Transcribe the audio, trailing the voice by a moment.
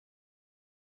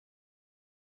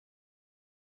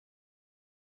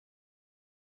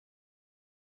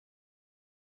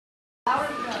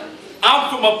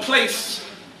from a place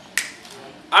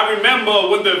I remember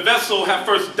when the vessel had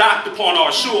first docked upon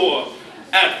our shore.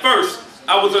 At first,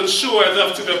 I was unsure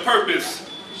as to their purpose.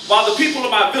 While the people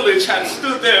of my village had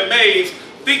stood there amazed,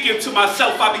 thinking to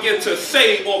myself, I began to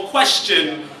say or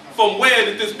question, from where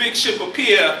did this big ship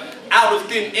appear? Out of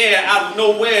thin air, out of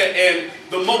nowhere, and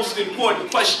the most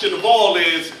important question of all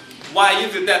is, why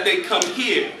is it that they come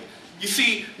here? You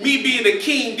see, me being a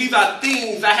king, these are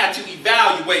things I had to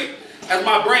evaluate. As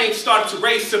my brain started to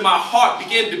race and my heart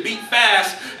began to beat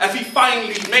fast, as he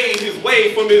finally made his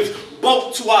way from his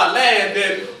boat to our land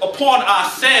and upon our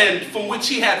sand from which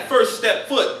he had first stepped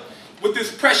foot, with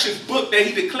this precious book that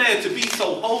he declared to be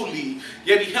so holy,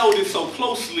 yet he held it so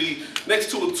closely next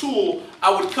to a tool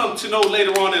I would come to know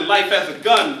later on in life as a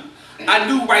gun. I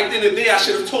knew right then and there I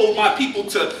should have told my people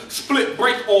to split,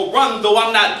 break, or run, though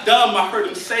I'm not dumb. I heard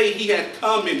him say he had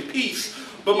come in peace,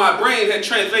 but my brain had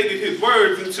translated his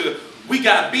words into "we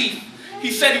got beef."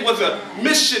 He said he was a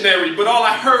missionary, but all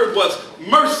I heard was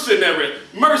mercenary,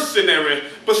 mercenary.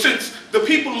 But since the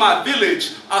people of my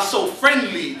village are so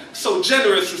friendly, so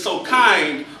generous, and so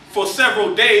kind, for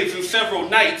several days and several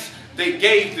nights, they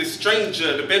gave this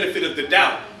stranger the benefit of the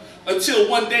doubt. Until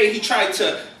one day he tried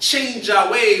to change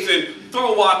our ways and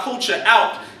throw our culture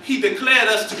out. He declared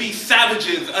us to be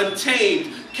savages,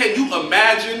 untamed. Can you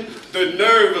imagine the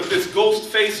nerve of this ghost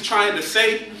face trying to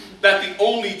say that the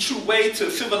only true way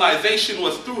to civilization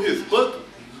was through his book?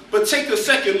 But take a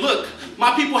second look.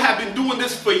 My people have been doing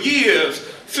this for years.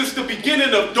 Since the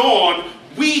beginning of dawn,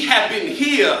 we have been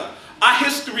here. Our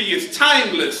history is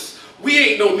timeless. We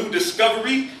ain't no new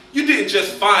discovery. You didn't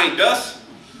just find us.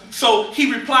 So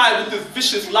he replied with this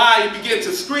vicious lie and began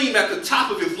to scream at the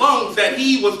top of his lungs that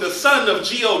he was the son of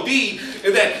God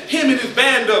and that him and his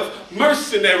band of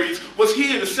mercenaries was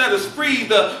here to set us free.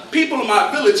 The people of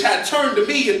my village had turned to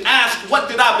me and asked, what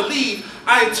did I believe?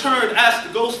 I in turn asked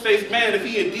the ghost-faced man if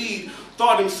he indeed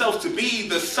thought himself to be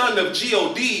the son of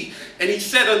God. And he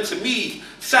said unto me,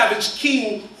 savage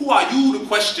king, who are you to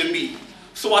question me?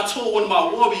 So I told one of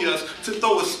my warriors to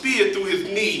throw a spear through his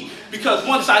knee, because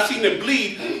once I seen him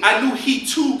bleed, I knew he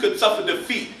too could suffer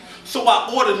defeat. So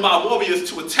I ordered my warriors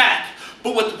to attack.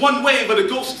 But with one wave of the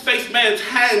ghost-faced man's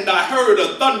hand, I heard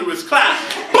a thunderous clap.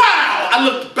 Bow! I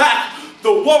looked back.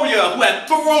 The warrior who had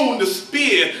thrown the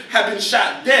spear had been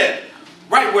shot dead,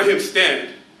 right where him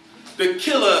standing. The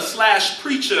killer slash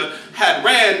preacher had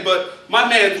ran, but my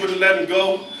man wouldn't let him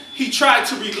go. He tried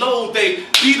to reload, they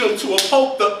beat him to a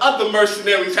pulp. The other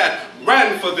mercenaries had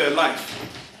ran for their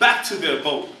life, back to their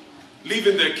boat,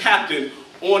 leaving their captain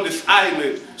on this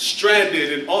island,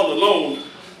 stranded and all alone.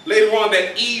 Later on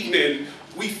that evening,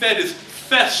 we fed his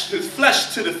flesh to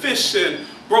the fish and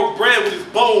broke bread with his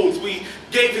bones. We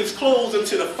gave his clothes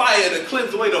into the fire to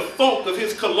cleanse away the funk of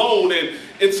his cologne. And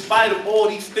in spite of all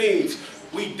these things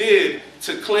we did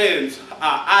to cleanse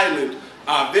our island,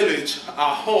 our village,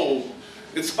 our home,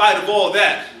 in spite of all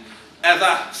that, as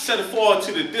I set forward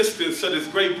to the distance of this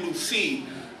great blue sea,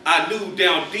 I knew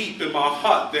down deep in my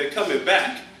heart that coming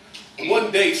back,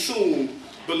 one day soon,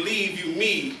 believe you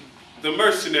me, the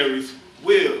mercenaries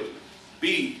will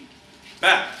be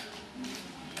back.